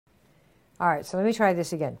All right, so let me try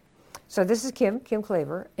this again. So this is Kim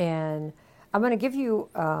Klaver, and I'm going to give you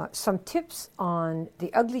some tips on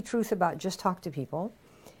the ugly truth about just talk to people.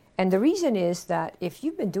 And the reason is that if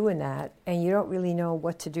you've been doing that and you don't really know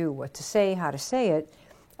what to do, what to say, how to say it,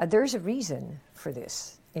 there's a reason for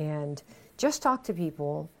this. And just talk to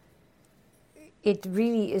people, it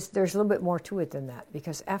really is, there's a little bit more to it than that.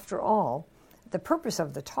 Because after all, the purpose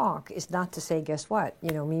of the talk is not to say, guess what,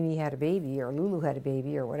 Mimi had a baby or Lulu had a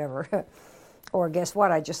baby or whatever. Or guess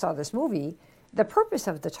what, I just saw this movie. The purpose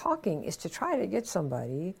of the talking is to try to get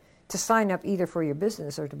somebody to sign up either for your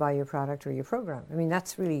business or to buy your product or your program. I mean,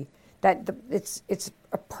 that's really, it's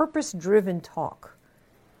a purpose-driven talk.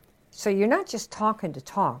 So you're not just talking to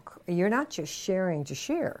talk. You're not just sharing to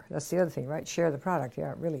share. That's the other thing, right? Share the product.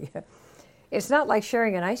 Yeah, really. It's not like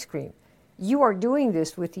sharing an ice cream. You are doing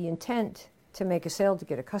this with the intent to make a sale, to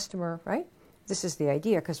get a customer, right? This is the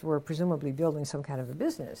idea, because we're presumably building some kind of a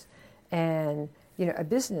business. And, a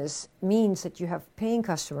business means that you have paying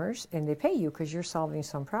customers, and they pay you because you're solving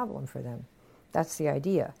some problem for them. That's the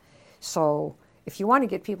idea. So if you want to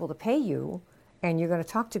get people to pay you, and you're going to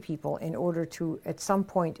talk to people in order to, at some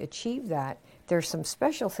point, achieve that, there's some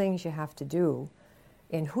special things you have to do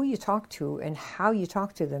in who you talk to and how you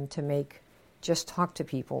talk to them to make just talk to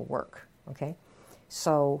people work, okay?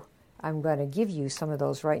 So I'm going to give you some of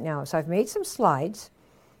those right now. So I've made some slides.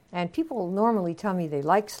 And people normally tell me they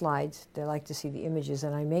like slides, they like to see the images,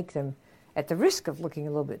 and I make them at the risk of looking a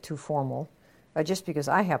little bit too formal, just because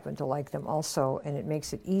I happen to like them also, and it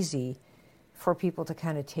makes it easy for people to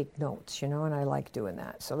kind of take notes, and I like doing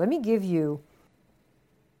that. So let me give you,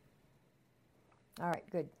 all right,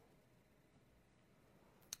 good.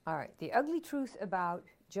 All right, the ugly truth about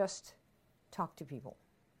just talk to people.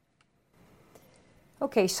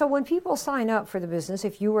 Okay, so when people sign up for the business,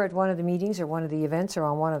 if you were at one of the meetings or one of the events or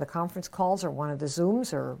on one of the conference calls or one of the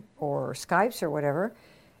Zooms or Skypes or whatever,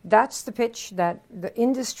 that's the pitch that the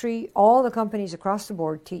industry, all the companies across the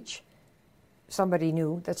board teach somebody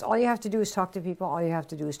new. That's all you have to do is talk to people. All you have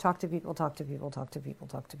to do is talk to people, talk to people, talk to people,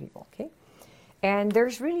 talk to people, okay? And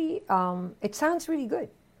there's really, it sounds really good.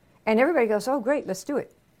 And everybody goes, oh, great, let's do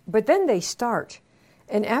it. But then they start.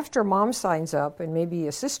 And after mom signs up, and maybe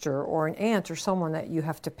a sister or an aunt or someone that you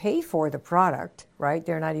have to pay for the product, right?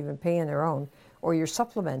 They're not even paying their own, or you're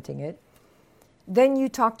supplementing it. Then you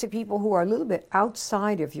talk to people who are a little bit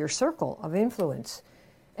outside of your circle of influence.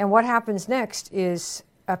 And what happens next is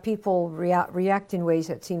people react in ways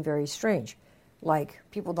that seem very strange. Like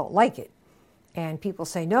people don't like it. And people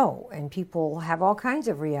say no. And people have all kinds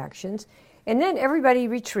of reactions. And then everybody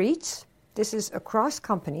retreats. This is across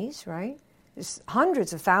companies, right? There's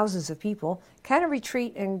hundreds of thousands of people kind of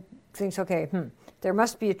retreat and thinks, okay, there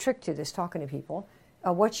must be a trick to this, talking to people.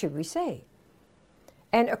 What should we say?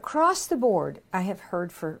 And across the board, I have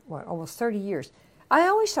heard for, almost 30 years, I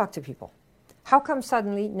always talk to people. How come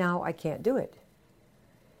suddenly now I can't do it?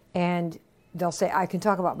 And they'll say, I can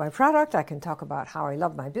talk about my product, I can talk about how I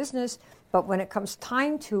love my business, but when it comes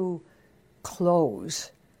time to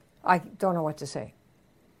close, I don't know what to say.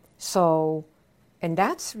 So, and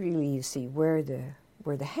that's really, you see, where the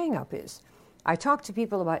hang-up is. I talk to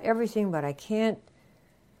people about everything, but I can't,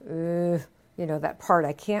 that part,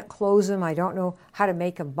 I can't close them. I don't know how to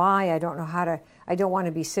make them buy. I don't want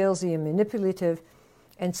to be salesy and manipulative.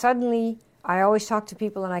 And suddenly, I always talk to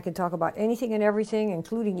people, and I can talk about anything and everything,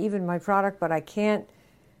 including even my product, but I can't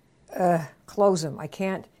close them. I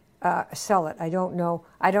can't sell it. I don't know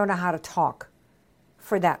how to talk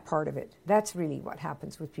for that part of it. That's really what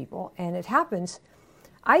happens with people. And it happens,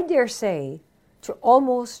 I dare say, to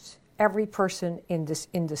almost every person in this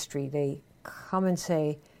industry. They come and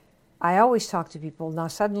say, I always talk to people. Now,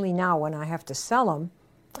 suddenly now when I have to sell them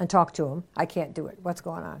and talk to them, I can't do it. What's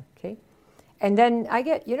going on? Okay. And then I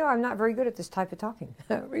get, I'm not very good at this type of talking,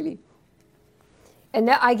 really. And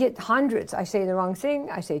then I get hundreds. I say the wrong thing.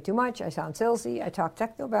 I say too much. I sound salesy. I talk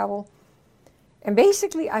technobabble. And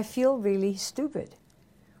basically, I feel really stupid.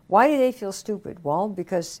 Why do they feel stupid? Well,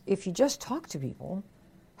 because if you just talk to people,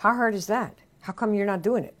 how hard is that? How come you're not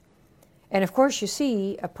doing it? And of course, you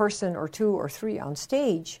see a person or two or three on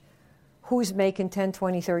stage who's making 10,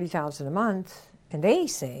 20, 30,000 a month, and they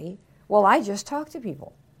say, well, I just talk to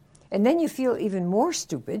people. And then you feel even more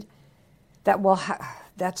stupid that, well,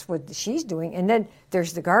 that's what she's doing. And then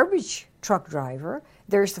there's the garbage truck driver.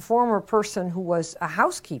 There's the former person who was a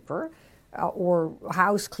housekeeper or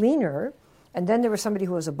house cleaner. And then there was somebody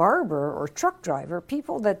who was a barber or truck driver,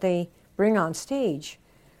 people that they bring on stage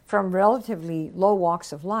from relatively low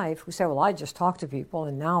walks of life who say, well, I just talk to people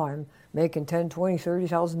and now I'm making $10,000, $20,000,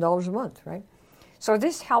 $30,000 a month, right? So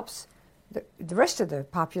this helps the rest of the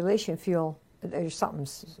population feel there's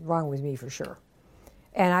something's wrong with me for sure.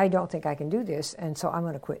 And I don't think I can do this, and so I'm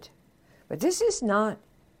going to quit. But this is not,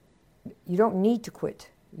 you don't need to quit.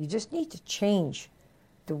 You just need to change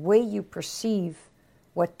the way you perceive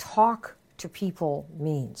what talk to people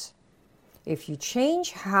means. If you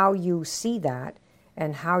change how you see that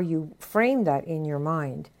and how you frame that in your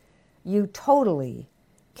mind, you totally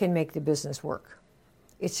can make the business work.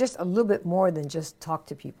 It's just a little bit more than just talk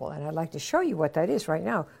to people. And I'd like to show you what that is right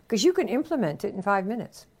now, because you can implement it in 5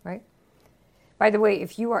 minutes, right? By the way,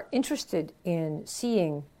 if you are interested in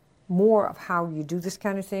seeing more of how you do this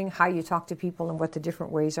kind of thing, how you talk to people and what the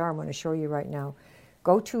different ways are, I'm going to show you right now.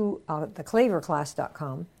 Go to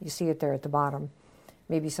theclaverclass.com. You see it there at the bottom.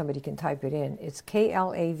 Maybe somebody can type it in. It's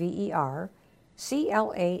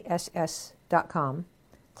KLAVERCLASS.com,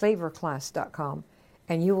 claverclass.com,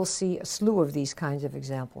 and you will see a slew of these kinds of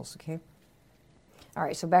examples, okay? All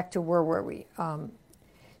right, so back to where were we?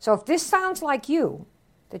 So if this sounds like you,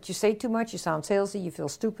 that you say too much, you sound salesy, you feel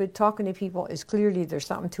stupid, talking to people is clearly there's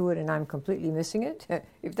something to it and I'm completely missing it.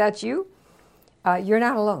 If that's you, you're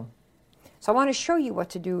not alone. So I want to show you what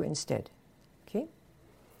to do instead, okay?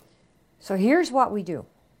 So here's what we do.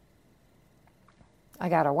 I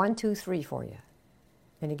got a 1, 2, 3 for you.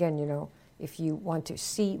 And again, you know, if you want to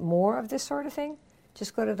see more of this sort of thing,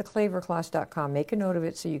 just go to theclaverclass.com. Make a note of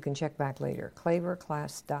it so you can check back later.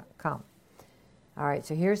 claverclass.com. All right,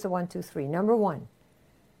 so here's the 1, 2, 3. Number 1,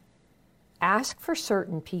 ask for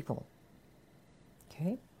certain people.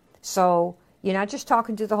 Okay? So you're not just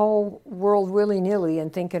talking to the whole world willy-nilly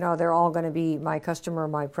and thinking, oh, they're all going to be my customer,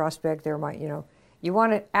 my prospect, they're my, you know. You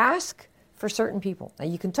want to ask for certain people. Now,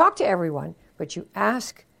 you can talk to everyone, but you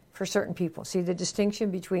ask for certain people. See the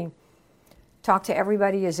distinction between talk to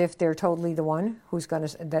everybody as if they're totally the one who's going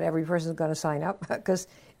to, that every person's going to sign up? Because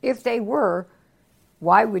if they were,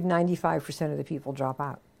 why would 95% of the people drop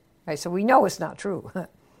out? Right? So we know it's not true.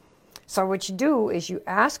 So what you do is you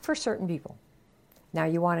ask for certain people. Now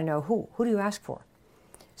you want to know who. Who do you ask for?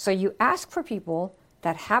 So you ask for people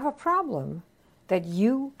that have a problem that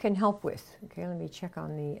you can help with. Okay, let me check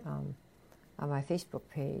on the on my Facebook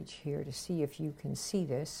page here to see if you can see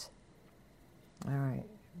this. All right,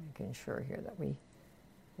 making sure here that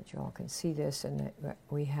you all can see this and that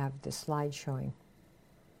we have the slide showing.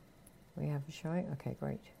 We have it showing? Okay,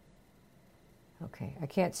 great. Okay, I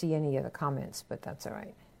can't see any of the comments, but that's all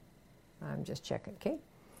right. I'm just checking, okay?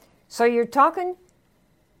 So you're talking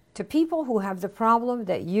to people who have the problem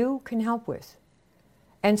that you can help with.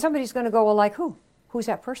 And somebody's going to go, well, like who? Who's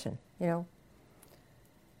that person, you know?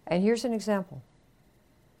 And here's an example.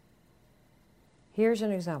 Here's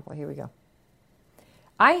an example. Here we go.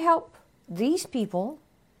 I help these people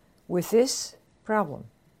with this problem,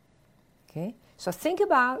 okay? So think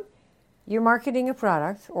about you're marketing a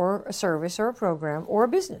product or a service or a program or a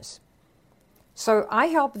business. So I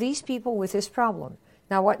help these people with this problem.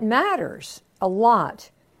 Now what matters a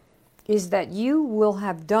lot is that you will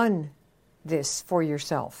have done this for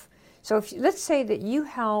yourself. So if let's say that you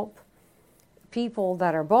help people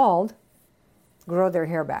that are bald grow their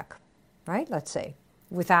hair back, right? Let's say,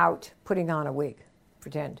 without putting on a wig,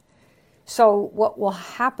 pretend. So what will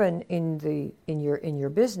happen in your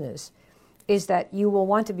business is that you will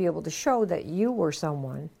want to be able to show that you were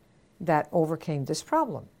someone that overcame this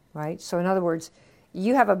problem, right? So in other words,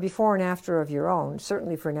 you have a before and after of your own.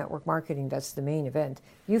 Certainly for network marketing, that's the main event.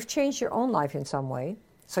 You've changed your own life in some way.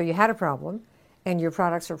 So you had a problem, and your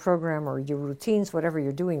products or program or your routines, whatever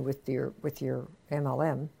you're doing with your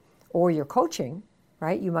MLM or your coaching,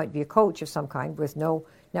 right? You might be a coach of some kind with no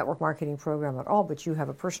network marketing program at all, but you have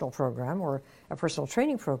a personal program or a personal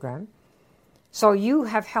training program. So you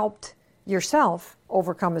have helped yourself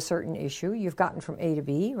overcome a certain issue. You've gotten from A to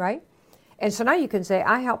B, right? And so now you can say,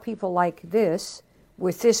 I help people like this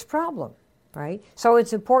with this problem, right? So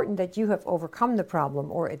it's important that you have overcome the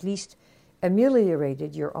problem or at least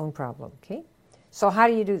ameliorated your own problem, okay? So how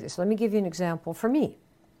do you do this? Let me give you an example for me.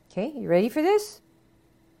 Okay, you ready for this?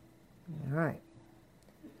 All right.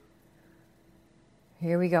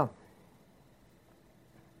 Here we go.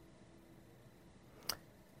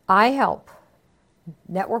 I help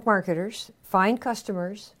network marketers find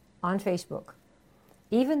customers on Facebook,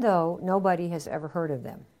 even though nobody has ever heard of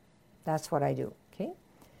them. That's what I do, okay?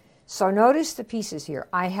 So notice the pieces here.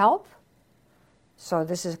 I help. So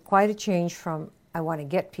this is quite a change from I want to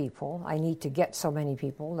get people. I need to get so many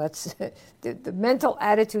people. That's the mental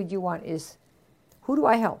attitude you want is, who do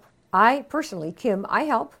I help? I personally, Kim, I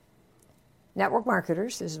help network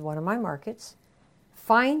marketers, this is one of my markets,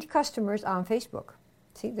 find customers on Facebook.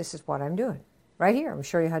 See, this is what I'm doing. Right here, I'm going to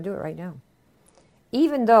show you how to do it right now.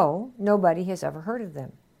 Even though nobody has ever heard of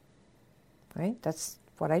them. Right? That's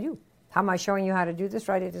what I do. How am I showing you how to do this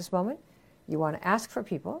right at this moment? You want to ask for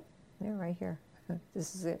people. Yeah, right here.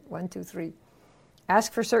 This is it. 1, 2, 3.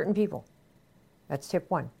 Ask for certain people. That's tip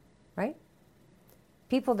 1, right?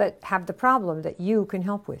 People that have the problem that you can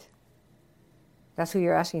help with. That's who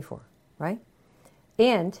you're asking for, right?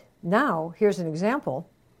 And now, here's an example.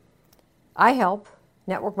 I help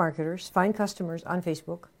network marketers find customers on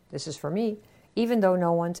Facebook. This is for me, even though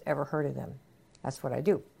no one's ever heard of them. That's what I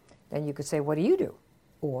do. Then you could say, what do you do?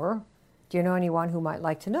 Or, do you know anyone who might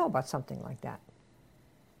like to know about something like that?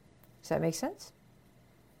 Does that make sense?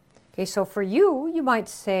 Okay, so for you, you might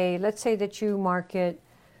say, let's say that you market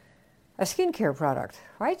a skincare product,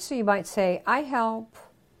 right? So you might say, I help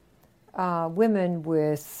women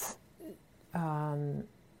with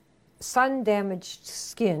sun-damaged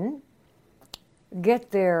skin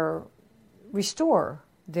restore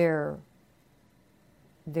their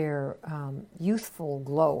youthful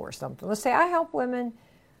glow or something. Let's say I help women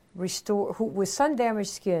with sun-damaged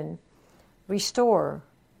skin restore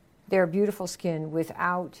their beautiful skin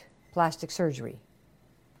without plastic surgery.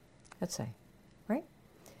 Let's say, right?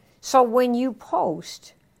 So when you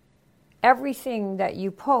post, everything that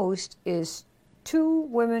you post is 2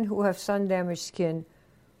 women who have sun-damaged skin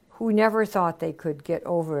who never thought they could get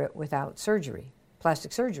over it without surgery,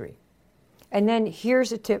 plastic surgery. And then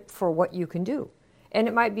here's a tip for what you can do. And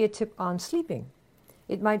it might be a tip on sleeping.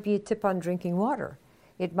 It might be a tip on drinking water.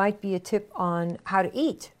 It might be a tip on how to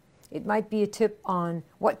eat. It might be a tip on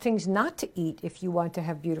what things not to eat if you want to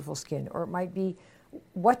have beautiful skin. Or it might be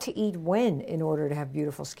what to eat when in order to have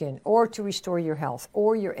beautiful skin, or to restore your health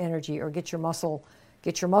or your energy, or get your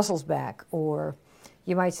muscles back. Or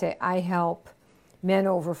you might say, I help men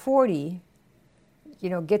over 40,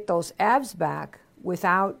 get those abs back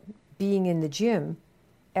without being in the gym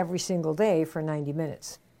every single day for 90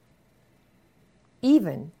 minutes.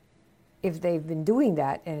 Even if they've been doing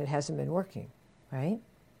that and it hasn't been working, right?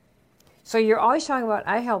 So you're always talking about,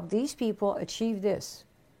 I help these people achieve this,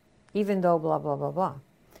 even though blah, blah, blah, blah.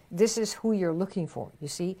 This is who you're looking for, you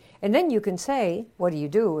see? And then you can say, what do you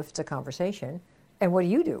do if it's a conversation? And what do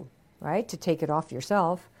you do, right, to take it off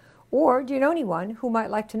yourself? Or do you know anyone who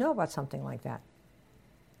might like to know about something like that?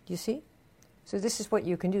 Do you see? So this is what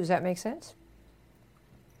you can do. Does that make sense?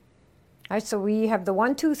 All right, so we have the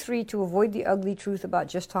 1, 2, 3 to avoid the ugly truth about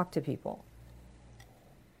just talk to people.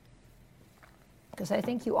 Because I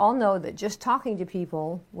think you all know that just talking to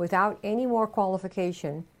people without any more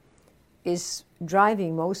qualification is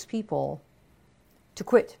driving most people to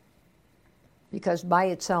quit. Because by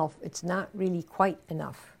itself, it's not really quite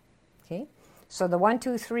enough. Okay? So the 1,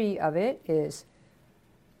 2, 3 of it is,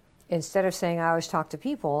 instead of saying I always talk to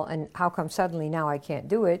people and how come suddenly now I can't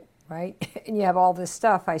do it, right? And you have all this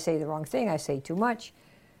stuff, I say the wrong thing, I say too much,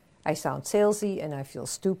 I sound salesy, and I feel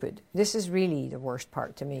stupid. This is really the worst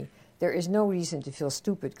part to me. There is no reason to feel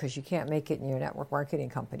stupid because you can't make it in your network marketing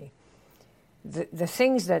company. The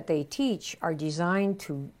things that they teach are designed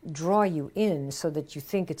to draw you in so that you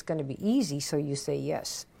think it's going to be easy, so you say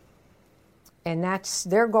yes. And that's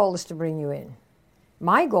their goal, is to bring you in.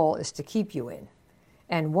 My goal is to keep you in.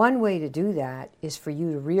 And one way to do that is for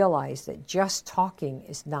you to realize that just talking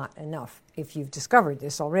is not enough, if you've discovered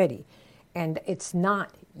this already. And it's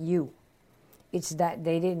not you. It's that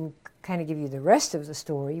they didn't kind of give you the rest of the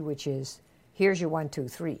story, which is, here's your 1, 2,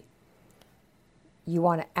 3. You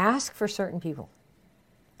want to ask for certain people.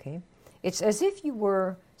 Okay? It's as if you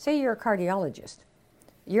were, say you're a cardiologist.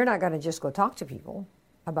 You're not going to just go talk to people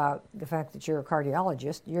about the fact that you're a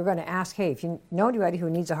cardiologist. You're going to ask, hey, if you know anybody who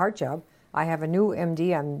needs a heart job, I have a new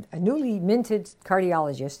MD, I'm a newly minted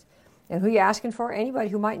cardiologist. And who are you asking for? Anybody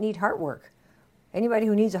who might need heart work. Anybody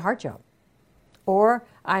who needs a heart job. Or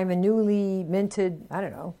I'm a newly minted,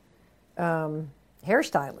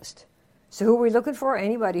 hairstylist. So who are we looking for?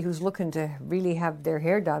 Anybody who's looking to really have their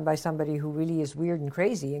hair done by somebody who really is weird and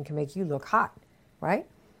crazy and can make you look hot, right?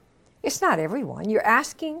 It's not everyone. You're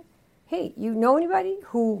asking, hey, you know anybody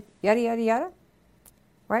who yada, yada, yada?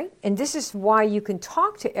 Right? And this is why you can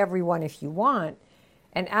talk to everyone if you want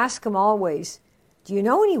and ask them always, do you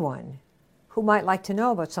know anyone who might like to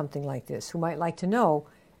know about something like this, who might like to know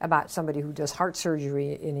about somebody who does heart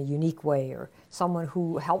surgery in a unique way, or someone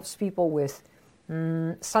who helps people with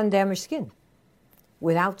sun-damaged skin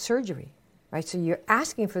without surgery, right? So you're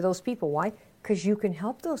asking for those people. Why? Because you can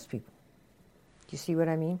help those people. Do you see what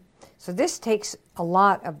I mean? So this takes a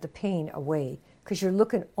lot of the pain away because you're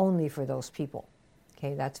looking only for those people.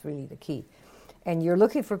 Okay, that's really the key. And you're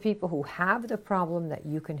looking for people who have the problem that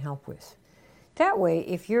you can help with. That way,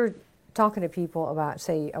 if you're talking to people about,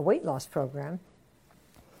 say, a weight loss program,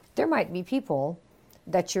 there might be people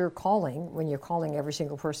that you're calling, when you're calling every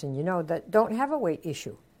single person you know, that don't have a weight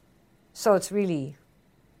issue. So it's really,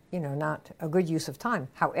 not a good use of time.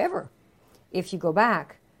 However, if you go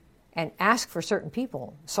back and ask for certain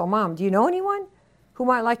people, so Mom, do you know anyone who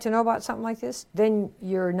might like to know about something like this? Then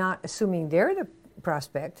you're not assuming they're the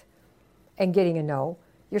prospect and getting a no.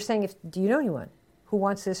 You're saying, do you know anyone who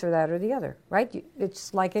wants this or that or the other, right?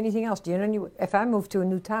 It's like anything else. Do you know anyone? If I move to a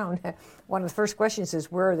new town, one of the first questions is,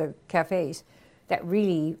 where are the cafes that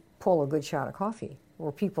really pull a good shot of coffee,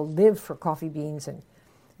 where people live for coffee beans and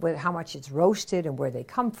with how much it's roasted and where they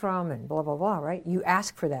come from and blah, blah, blah, right? You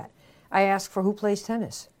ask for that. I ask for who plays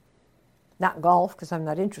tennis, not golf, because I'm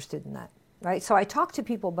not interested in that, right? So I talk to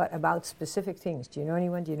people about specific things. Do you know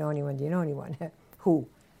anyone? Do you know anyone? Do you know anyone? Who?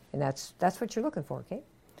 And that's what you're looking for, okay?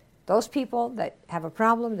 Those people that have a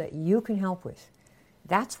problem that you can help with.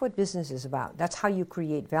 That's what business is about. That's how you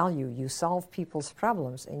create value. You solve people's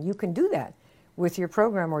problems, and you can do that with your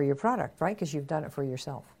program or your product, right? Because you've done it for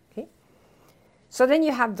yourself, okay? So then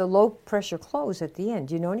you have the low pressure close at the end.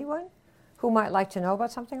 Do you know anyone who might like to know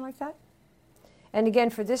about something like that? And again,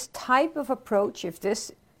 for this type of approach, if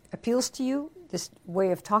this appeals to you, this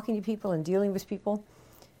way of talking to people and dealing with people,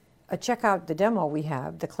 check out the demo we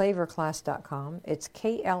have, theclaverclass.com. It's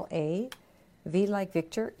KLAV like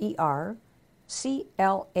Victor, ERCLASS.com.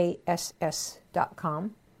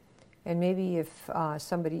 And maybe if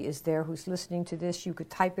somebody is there who's listening to this, you could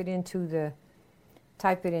type it into the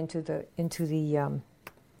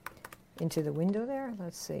window there.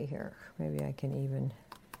 Let's see here. Maybe I can even.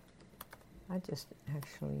 I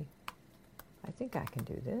think I can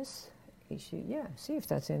do this. Yeah, see if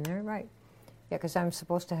that's in there, right? Yeah, because I'm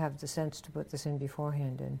supposed to have the sense to put this in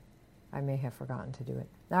beforehand, and I may have forgotten to do it.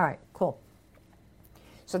 All right, cool.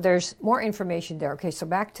 So there's more information there. Okay, so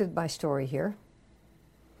back to my story here.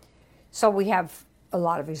 So we have a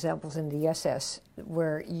lot of examples in the SS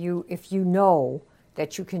where if you know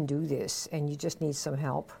that you can do this and you just need some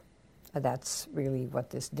help, that's really what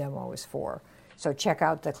this demo is for. So check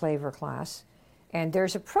out the Claver class. And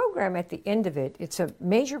there's a program at the end of it. It's a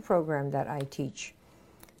major program that I teach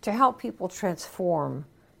to help people transform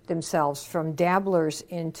themselves from dabblers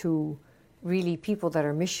into really people that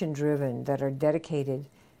are mission-driven, that are dedicated,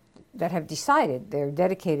 that have decided they're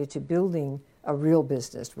dedicated to building a real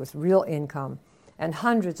business with real income and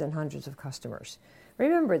hundreds of customers.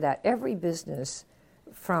 Remember that every business,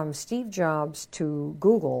 from Steve Jobs to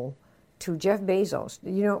Google to Jeff Bezos,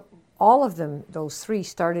 all of them, those three,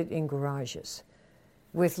 started in garages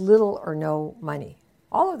with little or no money.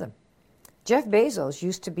 All of them. Jeff Bezos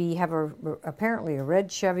used to have apparently a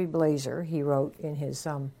red Chevy Blazer, he wrote in his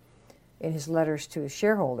letters to his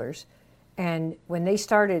shareholders. And when they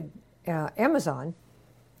started Amazon,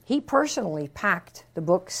 he personally packed the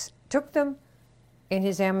books, took them in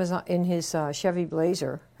his Chevy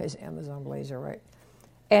Blazer, his Amazon Blazer, right,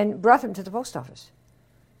 and brought them to the post office.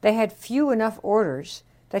 They had few enough orders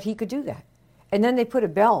that he could do that. And then they put a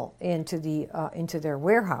bell into their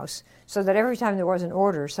warehouse so that every time there was an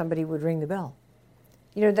order, somebody would ring the bell.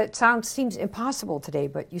 That seems impossible today,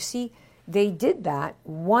 but you see, they did that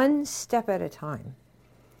one step at a time.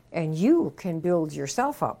 And you can build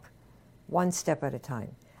yourself up one step at a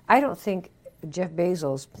time. I don't think Jeff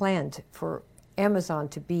Bezos planned for Amazon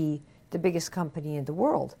to be the biggest company in the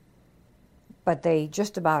world, but they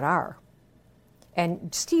just about are.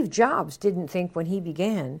 And Steve Jobs didn't think when he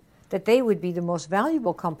began that they would be the most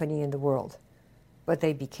valuable company in the world. But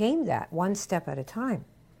they became that one step at a time.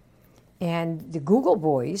 And the Google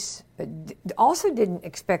boys also didn't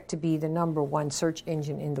expect to be the #1 search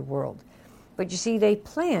engine in the world. But you see, they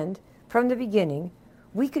planned from the beginning,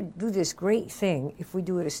 we could do this great thing if we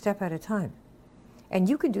do it a step at a time. And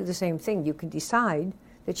you can do the same thing. You can decide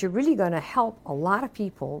that you're really going to help a lot of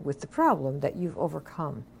people with the problem that you've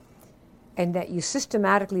overcome. And that you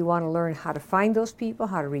systematically want to learn how to find those people,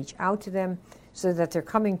 how to reach out to them so that they're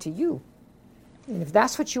coming to you. And if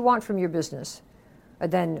that's what you want from your business,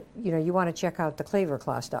 then you want to check out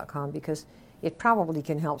theclaverclass.com because it probably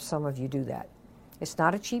can help some of you do that. It's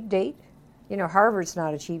not a cheap date. Harvard's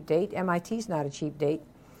not a cheap date. MIT's not a cheap date.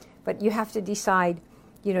 But you have to decide,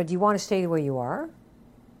 do you want to stay the way you are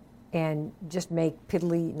and just make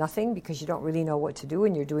piddly nothing because you don't really know what to do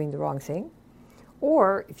and you're doing the wrong thing?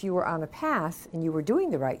 Or if you were on a path and you were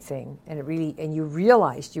doing the right thing and you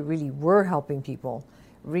realized you really were helping people,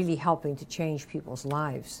 really helping to change people's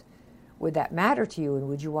lives, would that matter to you? And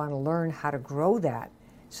would you want to learn how to grow that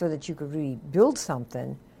so that you could really build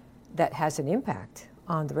something that has an impact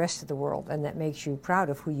on the rest of the world and that makes you proud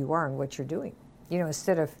of who you are and what you're doing,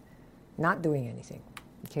 instead of not doing anything?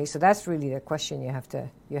 Okay, so that's really the question you have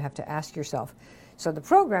to ask yourself. So the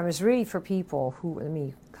program is really for people who, let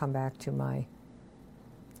me come back to my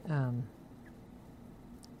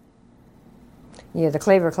the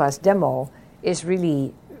Claver class demo is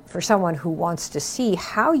really for someone who wants to see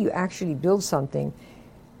how you actually build something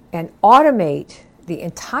and automate the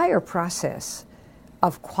entire process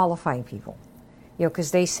of qualifying people.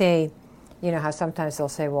 Because they say, how sometimes they'll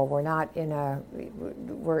say, well,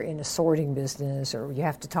 we're in a sorting business, or you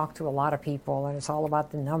have to talk to a lot of people and it's all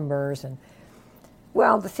about the numbers. And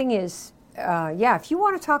well, the thing is, if you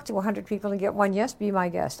want to talk to 100 people and get one yes, be my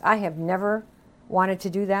guest. I have never wanted to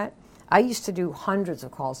do that. I used to do hundreds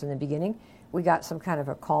of calls in the beginning. We got some kind of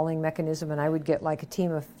a calling mechanism, and I would get like a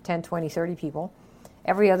team of 10, 20, 30 people.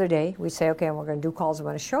 Every other day, we'd say, okay, we're going to do calls. I'm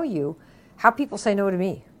going to show you how people say no to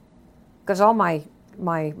me. Because all my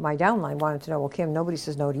downline wanted to know, well, Kim, nobody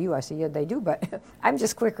says no to you. I said, yeah, they do, but I'm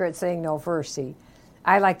just quicker at saying no first, see.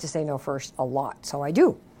 I like to say no first a lot, so I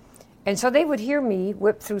do. And so they would hear me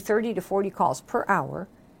whip through 30 to 40 calls per hour,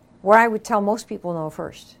 where I would tell most people no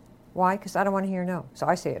first. Why? Because I don't want to hear no. So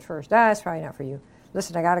I say it first. That's probably not for you.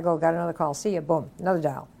 Listen, I got to go. Got another call. See you. Boom. Another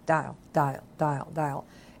dial. Dial, dial, dial, dial.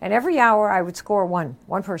 And every hour I would score one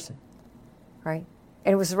person, right?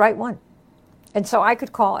 And it was the right one. And so I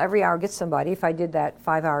could call every hour, get somebody. If I did that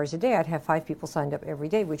 5 hours a day, I'd have 5 people signed up every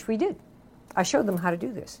day, which we did. I showed them how to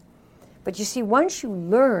do this. But you see, once you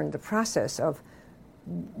learn the process of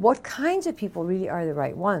what kinds of people really are the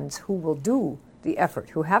right ones, who will do the effort,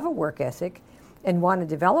 who have a work ethic and want to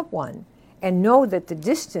develop one, and know that the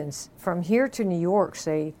distance from here to New York,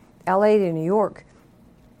 say LA to New York,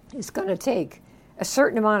 is going to take a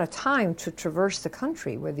certain amount of time to traverse the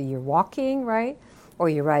country, whether you're walking, right, or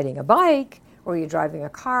you're riding a bike, or you're driving a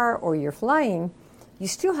car, or you're flying, you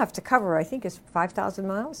still have to cover, I think it's 5,000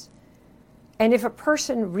 miles. And if a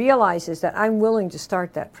person realizes that I'm willing to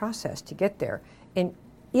start that process to get there, and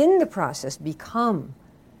in the process become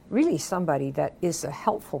really somebody that is a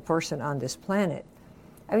helpful person on this planet,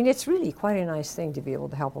 I mean, it's really quite a nice thing to be able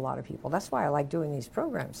to help a lot of people. That's why I like doing these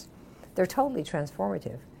programs. They're totally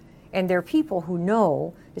transformative. And they're people who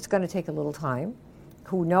know it's going to take a little time,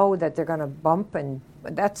 who know that they're going to bump, and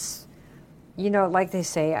that's, like they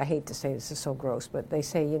say, I hate to say this is so gross, but they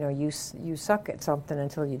say, you suck at something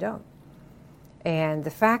until you don't. And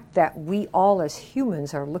the fact that we all as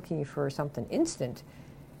humans are looking for something instant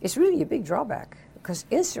is really a big drawback, because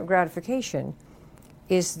instant gratification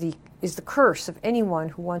is the curse of anyone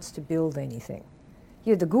who wants to build anything.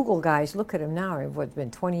 The Google guys, look at them now, what's been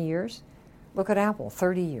 20 years? Look at Apple,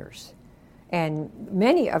 30 years. And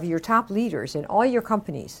many of your top leaders in all your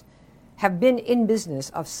companies have been in business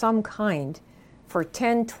of some kind for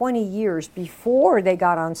 10, 20 years before they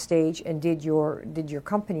got on stage and did your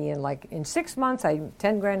company in 6 months,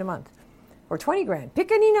 10 grand a month, or 20 grand,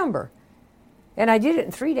 pick any number. And I did it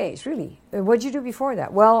in 3 days, really. And what'd you do before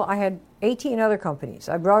that? Well, I had 18 other companies.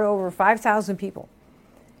 I brought over 5,000 people.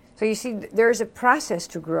 So you see, there's a process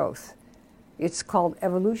to growth. It's called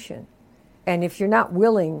evolution. And if you're not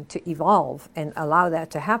willing to evolve and allow that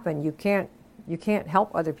to happen, you can't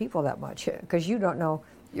help other people that much, because you don't know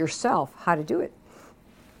yourself how to do it.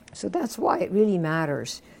 So that's why it really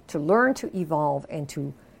matters to learn to evolve and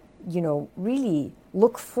to, really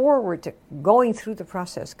look forward to going through the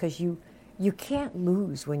process, because you can't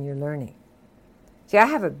lose when you're learning. See, I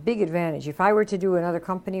have a big advantage. If I were to do another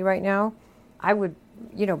company right now, I would,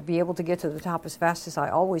 be able to get to the top as fast as I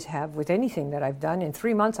always have with anything that I've done. In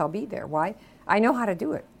 3 months, I'll be there. Why? I know how to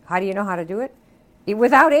do it. How do you know how to do it?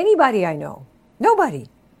 Without anybody I know. Nobody.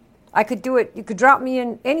 I could do it. You could drop me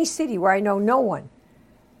in any city where I know no one.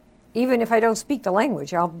 Even if I don't speak the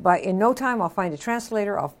language, in no time I'll find a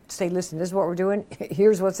translator. I'll say, listen, this is what we're doing.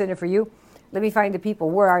 Here's what's in it for you. Let me find the people.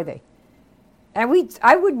 Where are they? And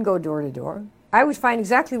I wouldn't go door to door. I would find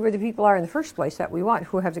exactly where the people are in the first place that we want,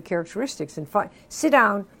 who have the characteristics, and sit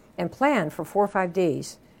down and plan for 4 or 5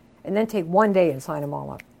 days, and then take 1 day and sign them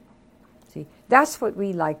all up. See, that's what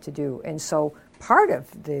we like to do. And so part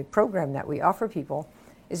of the program that we offer people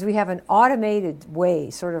is we have an automated way,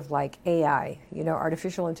 sort of like AI,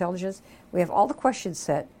 artificial intelligence. We have all the questions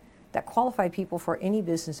set that qualify people for any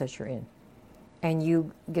business that you're in. And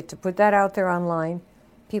you get to put that out there online.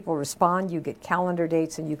 People respond, you get calendar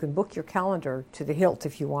dates, and you can book your calendar to the hilt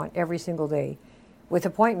if you want every single day, with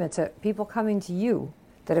appointments at people coming to you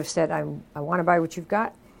that have said, I want to buy what you've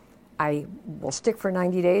got. I will stick for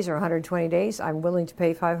 90 days or 120 days. I'm willing to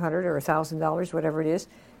pay $500 or $1,000, whatever it is,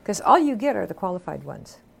 because all you get are the qualified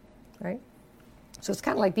ones, right? So it's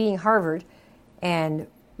kind of like being Harvard, and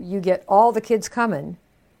you get all the kids coming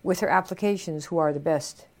with their applications who are the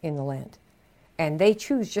best in the land. And they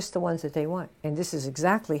choose just the ones that they want. And this is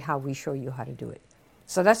exactly how we show you how to do it.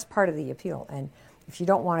 So that's part of the appeal. And if you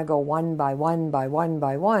don't want to go one by one by one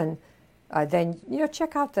by one, then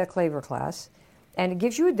check out the Claver class. And it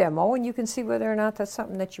gives you a demo, and you can see whether or not that's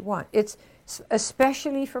something that you want. It's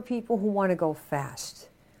especially for people who want to go fast,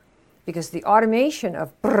 because the automation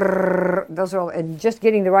of those are all, and just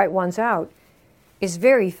getting the right ones out is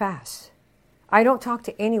very fast. I don't talk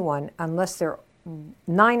to anyone unless they're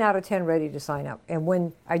 9 out of 10 ready to sign up. And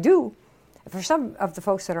when I do, for some of the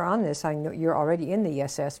folks that are on this, I know you're already in the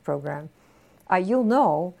ESS program. You'll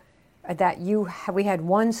know that we had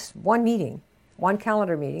one meeting, one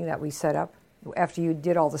calendar meeting that we set up after you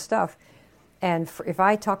did all the stuff. And if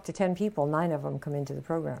I talk to 10 people, 9 of them come into the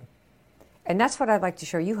program. And that's what I'd like to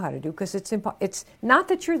show you how to do, because it's not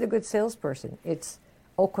that you're the good salesperson. It's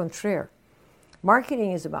au contraire.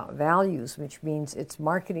 Marketing is about values, which means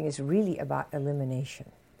marketing is really about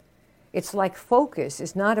elimination. It's like focus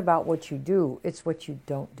is not about what you do, it's what you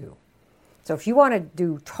don't do. So if you want to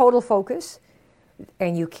do total focus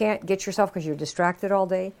and you can't get yourself because you're distracted all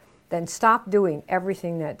day, then stop doing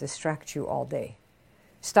everything that distracts you all day.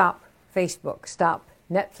 Stop Facebook, stop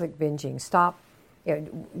Netflix binging, stop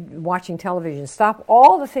watching television, stop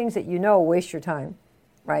all the things that you know waste your time,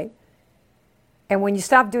 right? And when you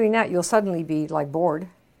stop doing that, you'll suddenly be like bored.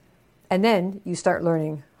 And then you start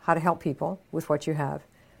learning how to help people with what you have.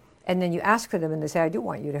 And then you ask for them and they say, I do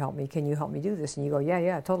want you to help me. Can you help me do this? And you go,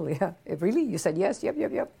 yeah, totally. Yeah. Really? You said yes, yep.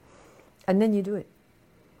 And then you do it.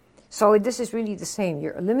 So this is really the same.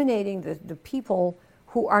 You're eliminating the people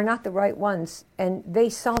who are not the right ones, and they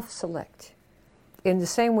self-select. In the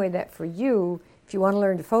same way that for you, if you want to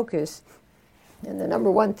learn to focus, and the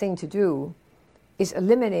number one thing to do is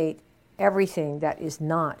eliminate everything that is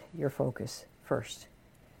not your focus first.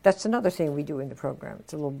 That's another thing we do in the program.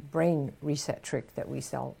 It's a little brain reset trick that we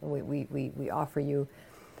sell. We offer you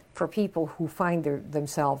for people who find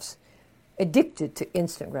themselves addicted to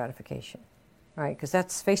instant gratification, right? Because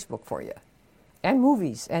that's Facebook for you, and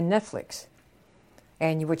movies, and Netflix.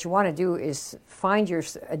 And what you want to do is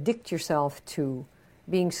addict yourself to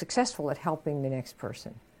being successful at helping the next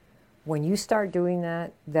person. When you start doing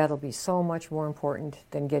that, that'll be so much more important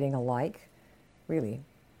than getting a like, really.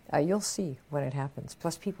 You'll see when it happens.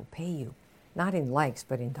 Plus, people pay you, not in likes,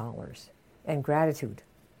 but in dollars and gratitude,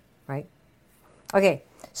 right? Okay,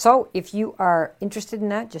 so if you are interested in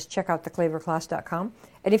that, just check out theclaverclass.com.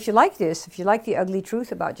 And if you like this, if you like the ugly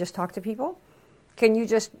truth about Just Talk to People, can you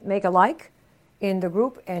just make a like in the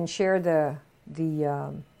group and share the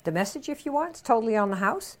message if you want? It's totally on the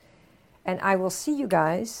house. And I will see you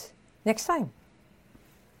guys next time.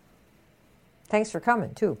 Thanks for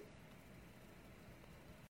coming, too.